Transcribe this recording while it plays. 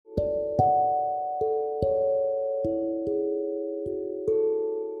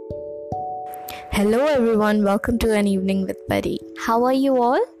Hello everyone, welcome to an evening with Pari. How are you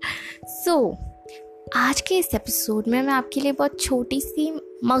all? So, आज के इस episode में मैं आपके लिए बहुत छोटी सी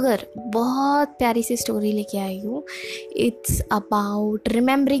मगर बहुत प्यारी सी स्टोरी लेके आई हूँ. It's about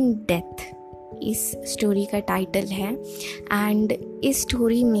remembering death. इस स्टोरी का टाइटल है एंड इस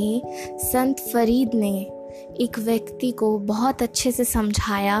स्टोरी में संत फरीद ने एक व्यक्ति को बहुत अच्छे से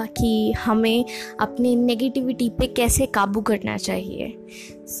समझाया कि हमें अपनी नेगेटिविटी पे कैसे काबू करना चाहिए.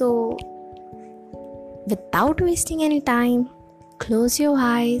 सो without wasting any time, close your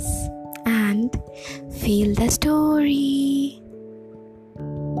eyes and feel the story.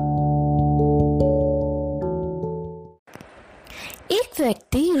 एक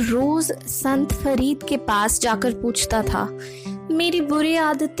व्यक्ति रोज संत फरीद के पास जाकर पूछता था, मेरी बुरी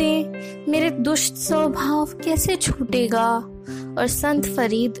आदतें, मेरे दुष्ट स्वभाव कैसे छूटेगा. और संत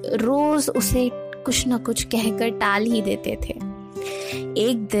फरीद रोज उसे कुछ न कुछ कहकर टाल ही देते थे.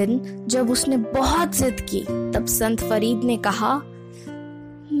 एक दिन जब उसने बहुत जिद की तब संत फरीद ने कहा,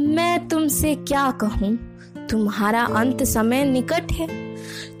 मैं तुमसे क्या कहूँ, तुम्हारा अंत समय निकट है.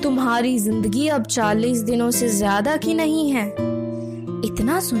 तुम्हारी जिंदगी अब 40 दिनों से ज्यादा की नहीं है.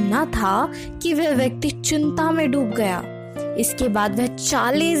 इतना सुनना था कि वह व्यक्ति चिंता में डूब गया. इसके बाद वह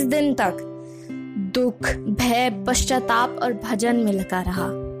 40 दिन तक दुख, भय, पश्चाताप और भजन में लगा रहा.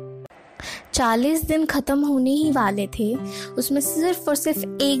 40 दिन खत्म होने ही वाले थे. उसमें सिर्फ और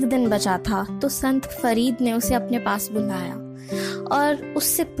सिर्फ एक दिन बचा था. तो संत फरीद ने उसे अपने पास बुलाया और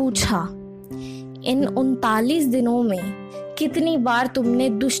उससे पूछा, इन 39 दिनों में कितनी बार तुमने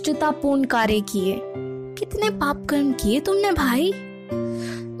दुष्टतापूर्ण कार्य किए, कितने पाप कर्म किए तुमने भाई.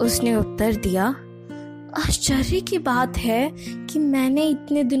 उसने उत्तर दिया, आश्चर्य की बात है कि मैंने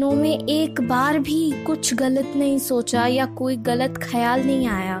इतने दिनों में एक बार भी कुछ गलत नहीं सोचा या कोई गलत ख्याल नहीं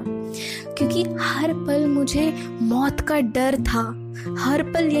आया, क्योंकि हर पल मुझे मौत का डर था. हर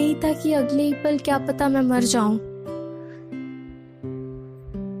पल यही था कि अगले ही पल क्या पता मैं मर जाऊं.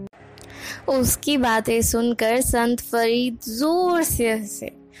 उसकी बातें सुनकर संत फरीद जोर से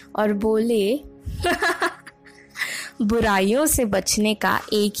हंसे और बोले, बुराइयों से बचने का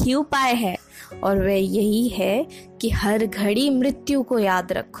एक ही उपाय है और वह यही है कि हर घड़ी मृत्यु को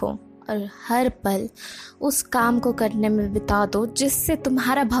याद रखो और हर पल उस काम को करने में बिता दो जिससे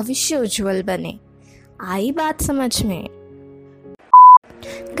तुम्हारा भविष्य उज्जवल बने. आई बात समझ में?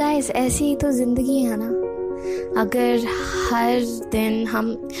 गाइस, ऐसी ही तो जिंदगी है ना. अगर हर दिन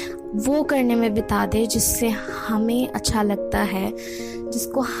हम वो करने में बिता दे जिससे हमें अच्छा लगता है,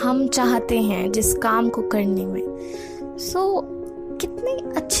 जिसको हम चाहते हैं, जिस काम को करने में, सो कितनी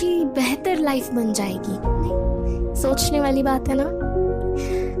अच्छी बेहतर लाइफ बन जाएगी. नहीं? सोचने वाली बात है ना.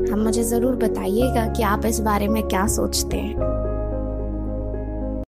 हम मुझे ज़रूर बताइएगा कि आप इस बारे में क्या सोचते हैं.